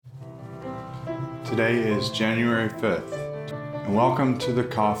Today is January 5th, and welcome to the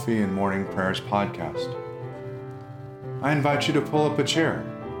Coffee and Morning Prayers podcast. I invite you to pull up a chair,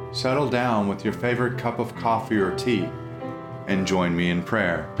 settle down with your favorite cup of coffee or tea, and join me in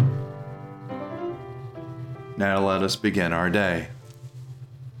prayer. Now let us begin our day.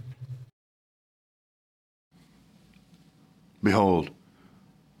 Behold,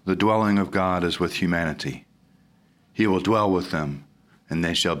 the dwelling of God is with humanity. He will dwell with them, and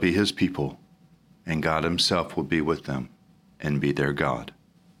they shall be his people, and God himself will be with them and be their God.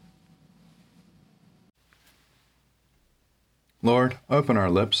 Lord, open our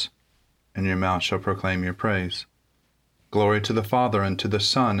lips, and your mouth shall proclaim your praise. Glory to the Father, and to the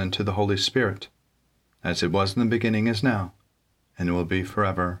Son, and to the Holy Spirit, as it was in the beginning, is now, and will be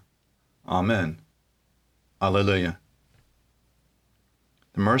forever. Amen. Alleluia.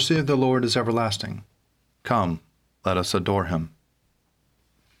 The mercy of the Lord is everlasting. Come, let us adore him.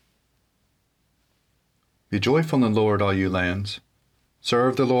 Be joyful in the Lord, all you lands.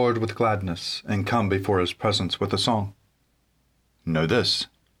 Serve the Lord with gladness, and come before his presence with a song. Know this,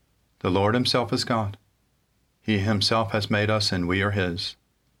 the Lord himself is God. He himself has made us, and we are his.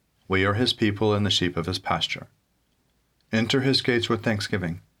 We are his people and the sheep of his pasture. Enter his gates with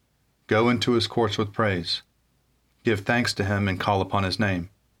thanksgiving. Go into his courts with praise. Give thanks to him and call upon his name.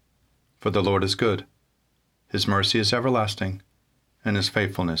 For the Lord is good. His mercy is everlasting, and his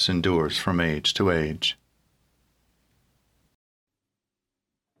faithfulness endures from age to age.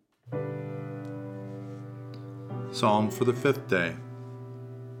 Psalm for the 5th day.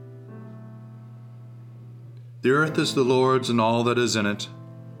 The earth is the Lord's and all that is in it,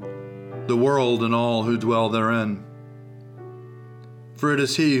 the world and all who dwell therein. For it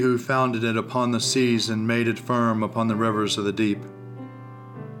is he who founded it upon the seas and made it firm upon the rivers of the deep.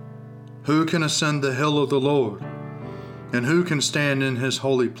 Who can ascend the hill of the Lord, and who can stand in his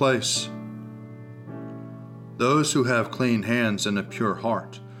holy place? Those who have clean hands and a pure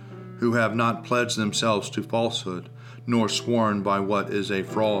heart, who have not pledged themselves to falsehood, nor sworn by what is a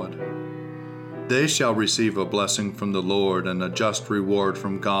fraud. They shall receive a blessing from the Lord and a just reward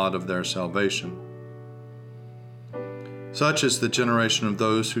from God of their salvation. Such is the generation of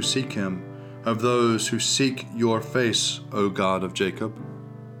those who seek him, of those who seek your face, O God of Jacob.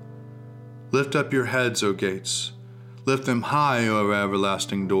 Lift up your heads, O gates. Lift them high, O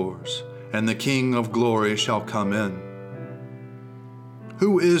everlasting doors, and the King of glory shall come in.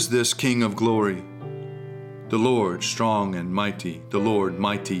 Who is this King of glory? The Lord strong and mighty, the Lord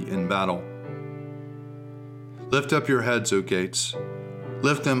mighty in battle. Lift up your heads, O gates.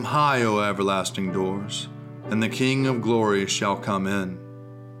 Lift them high, O everlasting doors, and the King of glory shall come in.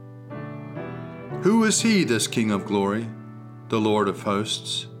 Who is he, this King of glory? The Lord of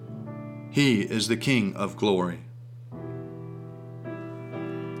hosts. He is the King of glory.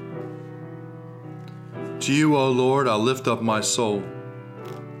 To you, O Lord, I lift up my soul.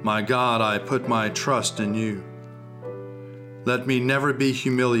 My God, I put my trust in you. Let me never be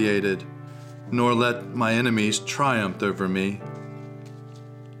humiliated, nor let my enemies triumph over me.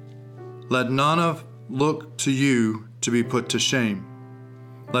 Let none look to you to be put to shame.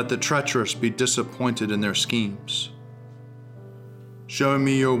 Let the treacherous be disappointed in their schemes. Show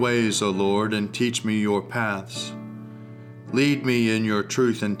me your ways, O Lord, and teach me your paths. Lead me in your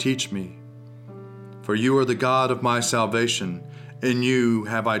truth and teach me. For you are the God of my salvation. In you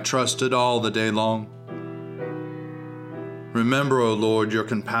have I trusted all the day long. Remember, O Lord, your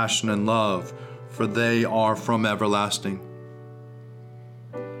compassion and love, for they are from everlasting.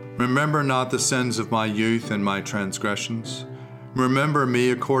 Remember not the sins of my youth and my transgressions. Remember me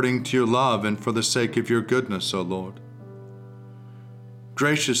according to your love and for the sake of your goodness, O Lord.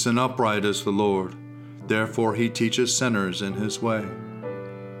 Gracious and upright is the Lord, therefore he teaches sinners in his way.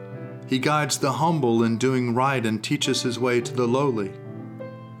 He guides the humble in doing right and teaches his way to the lowly.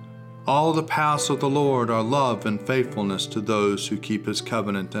 All the paths of the Lord are love and faithfulness to those who keep his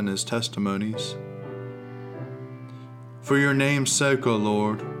covenant and his testimonies. For your name's sake, O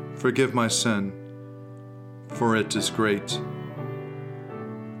Lord, forgive my sin, for it is great.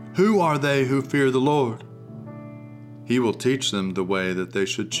 Who are they who fear the Lord? He will teach them the way that they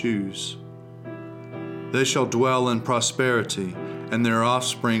should choose. They shall dwell in prosperity, and their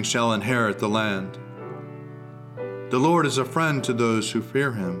offspring shall inherit the land. The Lord is a friend to those who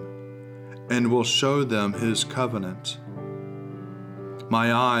fear him, and will show them his covenant.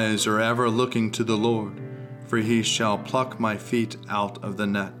 My eyes are ever looking to the Lord, for he shall pluck my feet out of the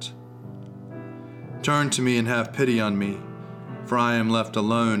net. Turn to me and have pity on me, for I am left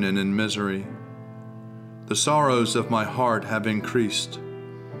alone and in misery. The sorrows of my heart have increased.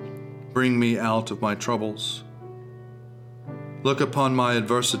 Bring me out of my troubles. Look upon my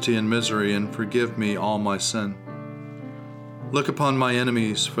adversity and misery and forgive me all my sin. Look upon my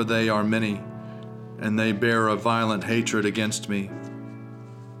enemies, for they are many, and they bear a violent hatred against me.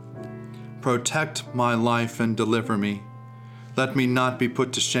 Protect my life and deliver me. Let me not be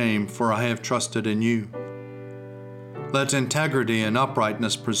put to shame, for I have trusted in you. Let integrity and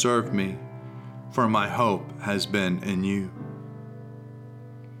uprightness preserve me, for my hope has been in you.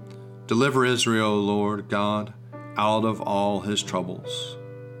 Deliver Israel, Lord God, out of all his troubles.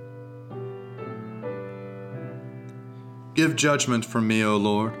 Give judgment for me, O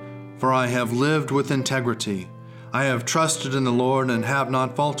Lord, for I have lived with integrity. I have trusted in the Lord and have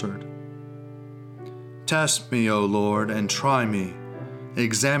not faltered. Test me, O Lord, and try me.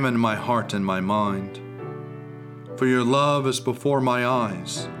 Examine my heart and my mind. For your love is before my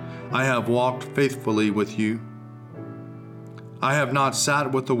eyes. I have walked faithfully with you. I have not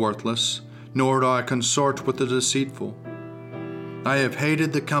sat with the worthless, nor do I consort with the deceitful. I have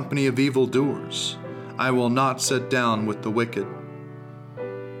hated the company of evildoers. I will not sit down with the wicked.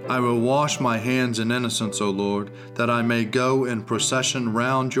 I will wash my hands in innocence, O Lord, that I may go in procession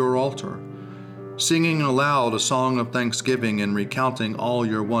round your altar, singing aloud a song of thanksgiving and recounting all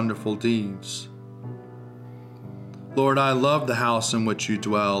your wonderful deeds. Lord, I love the house in which you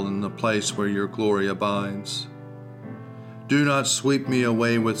dwell and the place where your glory abides. Do not sweep me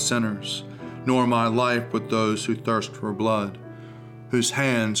away with sinners, nor my life with those who thirst for blood, whose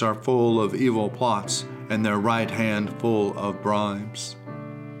hands are full of evil plots and their right hand full of bribes.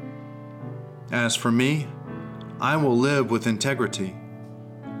 As for me, I will live with integrity.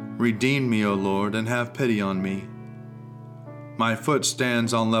 Redeem me, O Lord, and have pity on me. My foot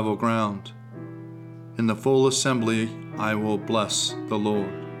stands on level ground. In the full assembly I will bless the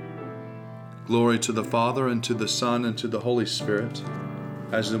Lord. Glory to the Father, and to the Son, and to the Holy Spirit,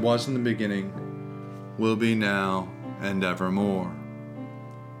 as it was in the beginning, will be now, and evermore.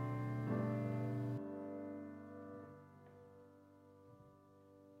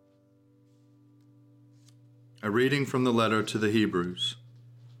 A reading from the letter to the Hebrews.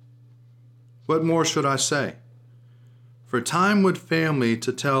 What more should I say? For time would fail me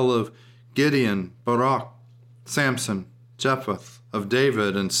to tell of Gideon, Barak, Samson, Jephthah, of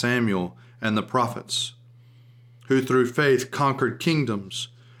David and Samuel and the prophets, who through faith conquered kingdoms,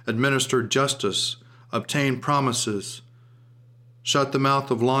 administered justice, obtained promises, shut the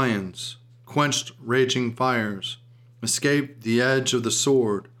mouth of lions, quenched raging fires, escaped the edge of the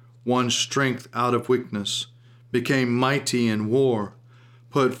sword, won strength out of weakness, became mighty in war,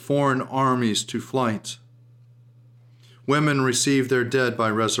 put foreign armies to flight. Women received their dead by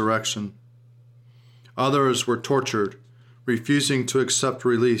resurrection. Others were tortured, refusing to accept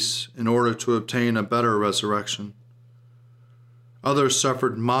release in order to obtain a better resurrection. Others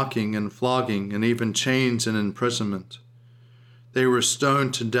suffered mocking and flogging and even chains and imprisonment. They were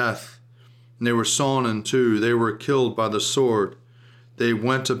stoned to death, and they were sawn in two. They were killed by the sword. They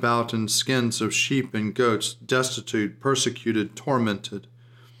went about in skins of sheep and goats, destitute, persecuted, tormented,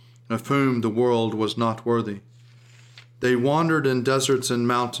 of whom the world was not worthy. They wandered in deserts and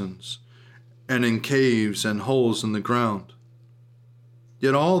mountains, and in caves and holes in the ground.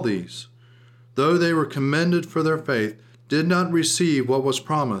 Yet all these, though they were commended for their faith, did not receive what was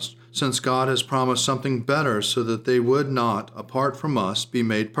promised, since God has promised something better, so that they would not, apart from us, be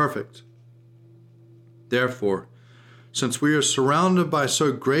made perfect. Therefore, since we are surrounded by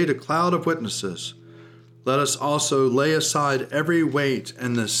so great a cloud of witnesses, let us also lay aside every weight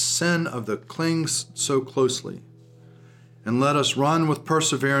and the sin that clings so closely, and let us run with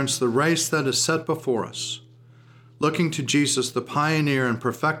perseverance the race that is set before us, looking to Jesus, the pioneer and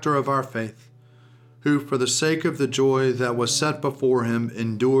perfecter of our faith, who, for the sake of the joy that was set before him,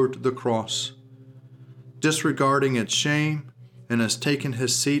 endured the cross, disregarding its shame, and has taken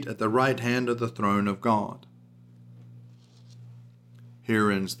his seat at the right hand of the throne of God.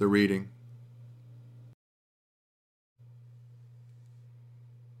 Here ends the reading.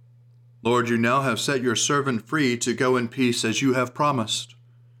 Lord, you now have set your servant free to go in peace as you have promised.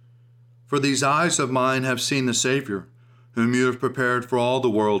 For these eyes of mine have seen the Savior, whom you have prepared for all the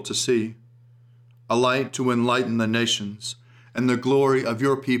world to see, a light to enlighten the nations, and the glory of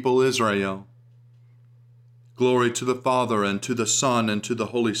your people Israel. Glory to the Father, and to the Son, and to the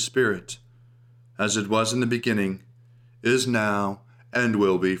Holy Spirit, as it was in the beginning, is now, and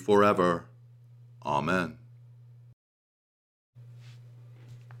will be forever. Amen.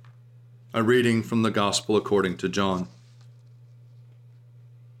 A reading from the Gospel according to John.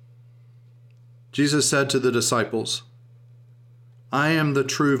 Jesus said to the disciples, I am the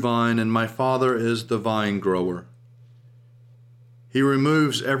true vine, and my Father is the vine grower. He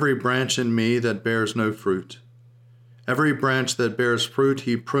removes every branch in me that bears no fruit, Every branch that bears fruit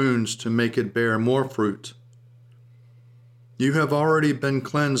he prunes to make it bear more fruit. You have already been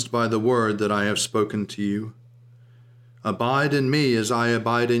cleansed by the word that I have spoken to you. Abide in me as I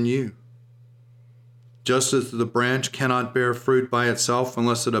abide in you. Just as the branch cannot bear fruit by itself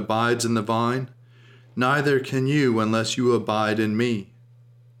unless it abides in the vine, neither can you unless you abide in me.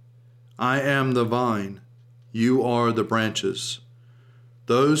 I am the vine, you are the branches.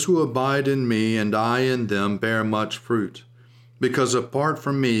 Those who abide in me and I in them bear much fruit, because apart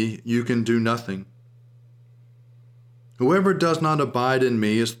from me you can do nothing. Whoever does not abide in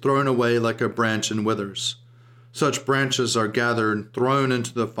me is thrown away like a branch and withers. Such branches are gathered, thrown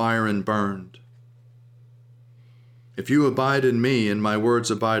into the fire and burned. If you abide in me and my words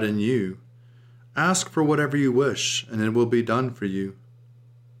abide in you, ask for whatever you wish, and it will be done for you.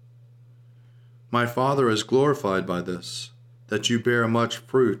 My Father is glorified by this, that you bear much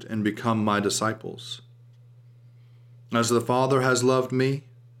fruit and become my disciples. As the Father has loved me,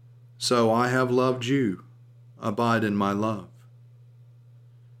 so I have loved you. Abide in my love.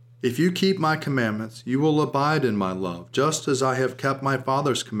 If you keep my commandments, you will abide in my love, just as I have kept my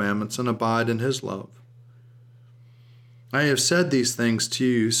Father's commandments and abide in his love. I have said these things to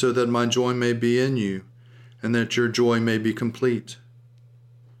you so that my joy may be in you, and that your joy may be complete.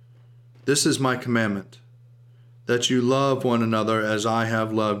 This is my commandment, that you love one another as I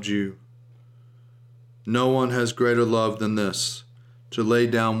have loved you. No one has greater love than this, to lay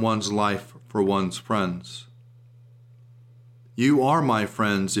down one's life for one's friends. You are my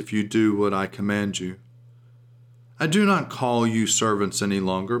friends if you do what I command you. I do not call you servants any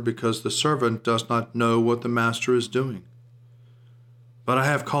longer, because the servant does not know what the master is doing. But I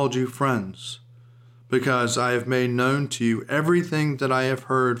have called you friends, because I have made known to you everything that I have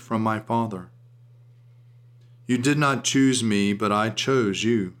heard from my Father. You did not choose me, but I chose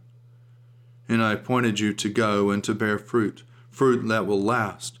you, and I appointed you to go and to bear fruit, fruit that will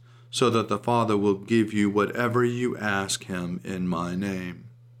last, so that the Father will give you whatever you ask him in my name.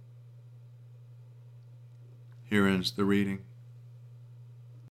 Here ends the reading.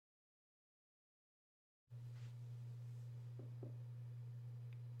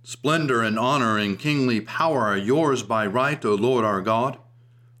 Splendor and honor and kingly power are yours by right, O Lord our God,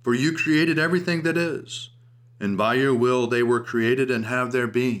 for you created everything that is, and by your will they were created and have their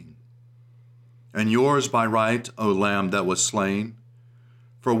being. And yours by right, O Lamb that was slain,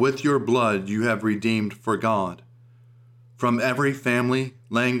 for with your blood you have redeemed for God, from every family,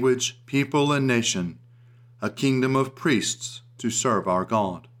 language, people, and nation, a kingdom of priests to serve our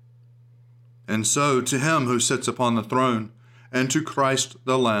God. And so to him who sits upon the throne, and to Christ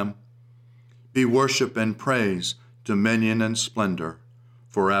the Lamb, be worship and praise, dominion and splendor,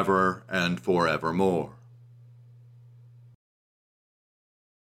 forever and forevermore.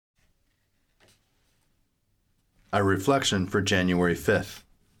 A reflection for January 5th.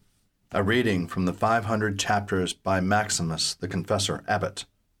 A reading from the 500 chapters by Maximus the Confessor Abbot.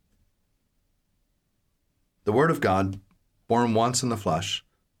 The Word of God, born once in the flesh,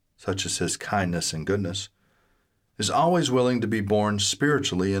 such as his kindness and goodness, is always willing to be born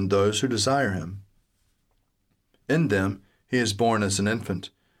spiritually in those who desire him. In them he is born as an infant,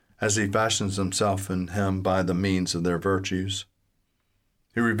 as he fashions himself in him by the means of their virtues.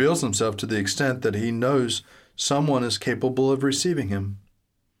 He reveals himself to the extent that he knows someone is capable of receiving him.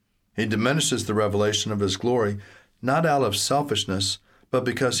 He diminishes the revelation of his glory, not out of selfishness, but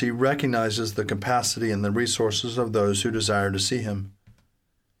because he recognizes the capacity and the resources of those who desire to see him.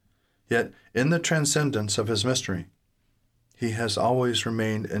 Yet, in the transcendence of his mystery, he has always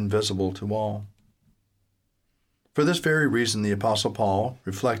remained invisible to all. For this very reason, the Apostle Paul,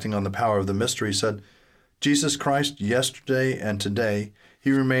 reflecting on the power of the mystery, said, Jesus Christ, yesterday and today,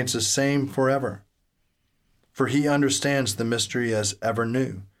 he remains the same forever. For he understands the mystery as ever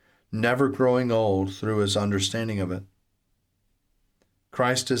new, never growing old through his understanding of it.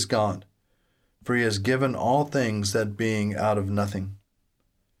 Christ is God, for he has given all things that being out of nothing.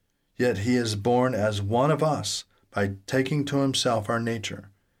 Yet he is born as one of us by taking to himself our nature,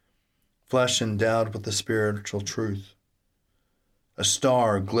 flesh endowed with the spiritual truth. A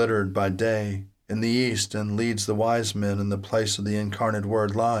star glittered by day in the east and leads the wise men in the place of the incarnate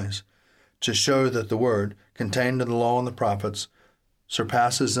Word lies, to show that the Word, contained in the law and the prophets,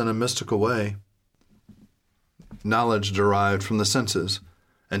 surpasses in a mystical way knowledge derived from the senses,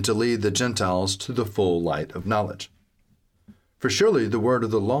 and to lead the Gentiles to the full light of knowledge. For surely the word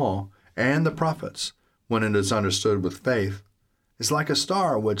of the law and the prophets, when it is understood with faith, is like a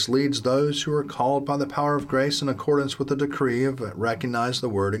star which leads those who are called by the power of grace in accordance with the decree of recognize the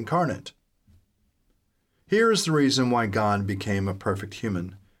Word incarnate. Here is the reason why God became a perfect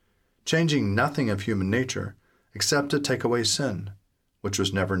human, changing nothing of human nature, except to take away sin, which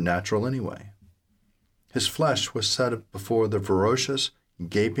was never natural anyway. His flesh was set before the ferocious,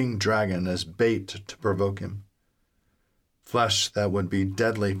 gaping dragon as bait to provoke him. Flesh that would be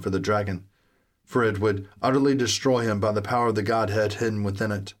deadly for the dragon, for it would utterly destroy him by the power of the Godhead hidden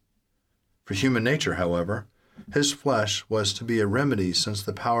within it. For human nature, however, his flesh was to be a remedy, since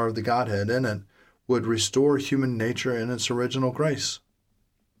the power of the Godhead in it would restore human nature in its original grace.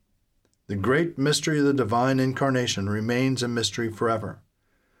 The great mystery of the divine incarnation remains a mystery forever.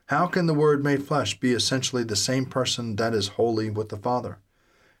 How can the Word made flesh be essentially the same person that is wholly with the Father?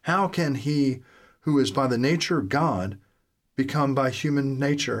 How can he who is by the nature God become by human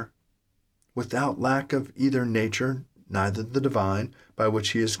nature without lack of either nature, neither the divine, by which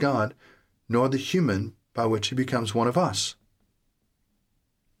he is God, nor the human, by which he becomes one of us?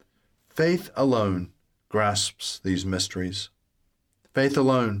 Faith alone grasps these mysteries. Faith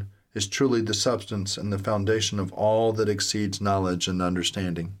alone is truly the substance and the foundation of all that exceeds knowledge and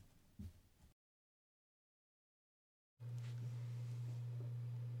understanding.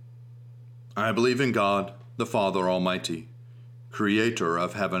 I believe in God, the Father Almighty, creator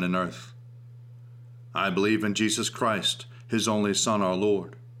of heaven and earth. I believe in Jesus Christ, his only Son, our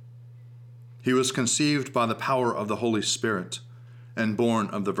Lord. He was conceived by the power of the Holy Spirit and born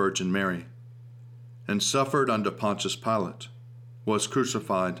of the Virgin Mary, and suffered under Pontius Pilate, was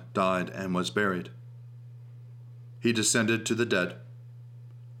crucified, died, and was buried. He descended to the dead.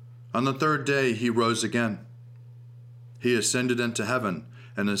 On the third day he rose again. He ascended into heaven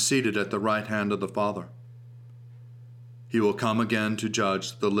and is seated at the right hand of the Father. He will come again to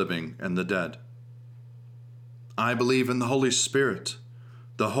judge the living and the dead. I believe in the Holy Spirit,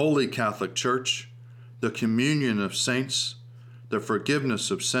 the Holy Catholic Church, the communion of saints, the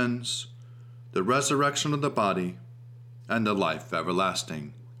forgiveness of sins, the resurrection of the body, and the life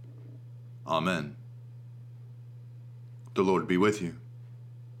everlasting. Amen. The Lord be with you,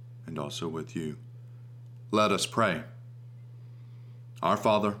 and also with you. Let us pray. Our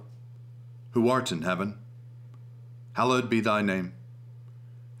Father, who art in heaven, hallowed be thy name.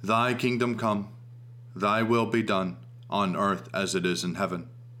 Thy kingdom come, thy will be done, on earth as it is in heaven.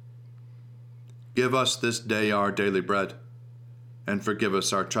 Give us this day our daily bread, and forgive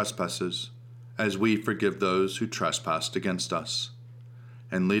us our trespasses, as we forgive those who trespass against us.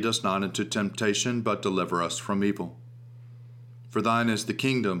 And lead us not into temptation, but deliver us from evil. For thine is the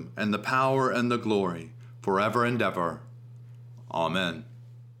kingdom, and the power, and the glory, forever and ever. Amen.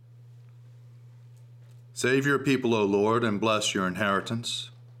 Save your people, O Lord, and bless your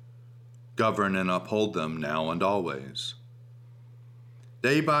inheritance. Govern and uphold them now and always.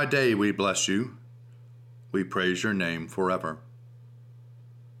 Day by day we bless you. We praise your name forever.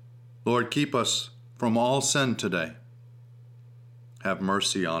 Lord, keep us from all sin today. Have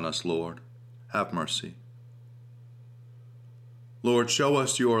mercy on us, Lord. Have mercy. Lord, show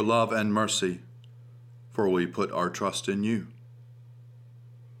us your love and mercy, for we put our trust in you.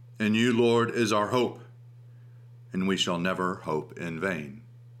 In you, Lord, is our hope, and we shall never hope in vain.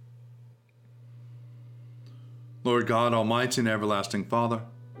 Lord God, almighty and everlasting Father,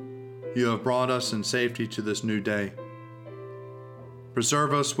 you have brought us in safety to this new day.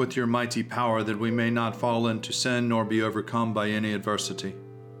 Preserve us with your mighty power, that we may not fall into sin nor be overcome by any adversity.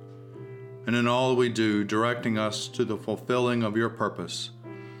 And in all we do, directing us to the fulfilling of your purpose,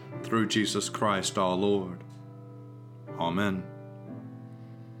 through Jesus Christ our Lord. Amen.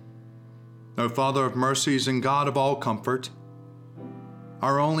 O Father of mercies and God of all comfort,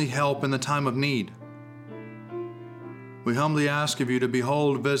 our only help in the time of need, we humbly ask of you to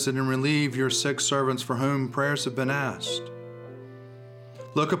behold, visit, and relieve your sick servants for whom prayers have been asked.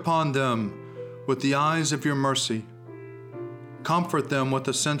 Look upon them with the eyes of your mercy. Comfort them with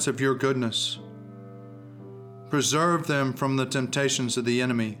a sense of your goodness. Preserve them from the temptations of the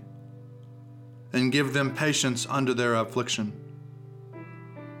enemy, and give them patience under their affliction.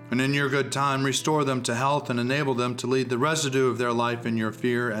 And in your good time, restore them to health and enable them to lead the residue of their life in your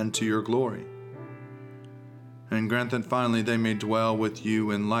fear and to your glory. And grant that finally they may dwell with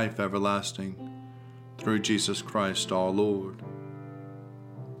you in life everlasting, through Jesus Christ our Lord.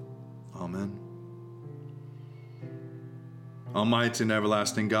 Amen. Almighty and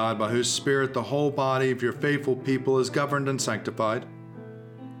everlasting God, by whose Spirit the whole body of your faithful people is governed and sanctified,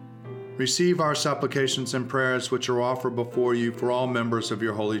 receive our supplications and prayers which are offered before you for all members of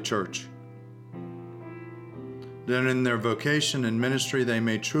your holy church. That in their vocation and ministry they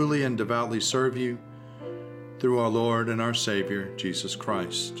may truly and devoutly serve you, through our Lord and our Savior, Jesus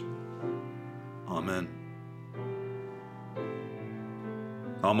Christ. Amen.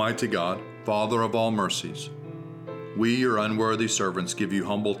 Almighty God, Father of all mercies, we, your unworthy servants, give you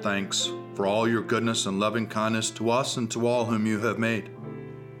humble thanks for all your goodness and loving kindness to us and to all whom you have made.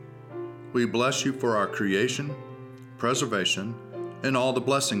 We bless you for our creation, preservation, and all the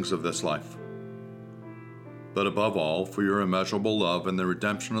blessings of this life. But above all, for your immeasurable love and the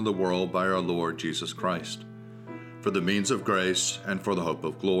redemption of the world by our Lord Jesus Christ, for the means of grace and for the hope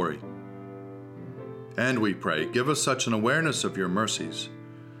of glory. And we pray, give us such an awareness of your mercies,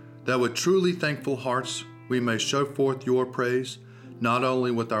 that with truly thankful hearts we may show forth your praise, not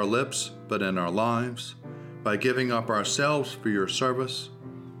only with our lips, but in our lives, by giving up ourselves for your service,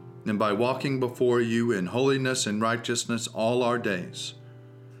 and by walking before you in holiness and righteousness all our days.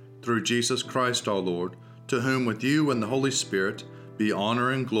 Through Jesus Christ our Lord, to whom with you and the Holy Spirit be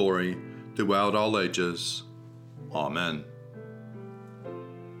honor and glory throughout all ages. Amen.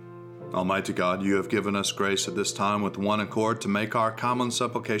 Almighty God, you have given us grace at this time with one accord to make our common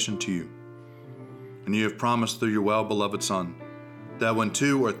supplication to you. And you have promised through your well-beloved Son, that when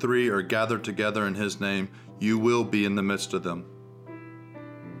 2 or 3 are gathered together in his name, you will be in the midst of them.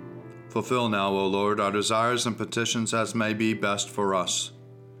 Fulfill now, O Lord, our desires and petitions as may be best for us,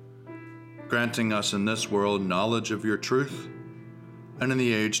 granting us in this world knowledge of your truth, and in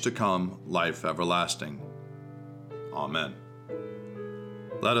the age to come, life everlasting. Amen.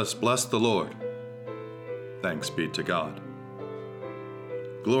 Let us bless the Lord. Thanks be to God.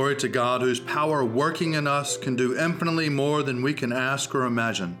 Glory to God, whose power working in us can do infinitely more than we can ask or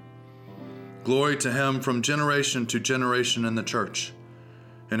imagine. Glory to him from generation to generation in the church,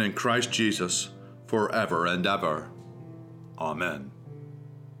 and in Christ Jesus forever and ever. Amen.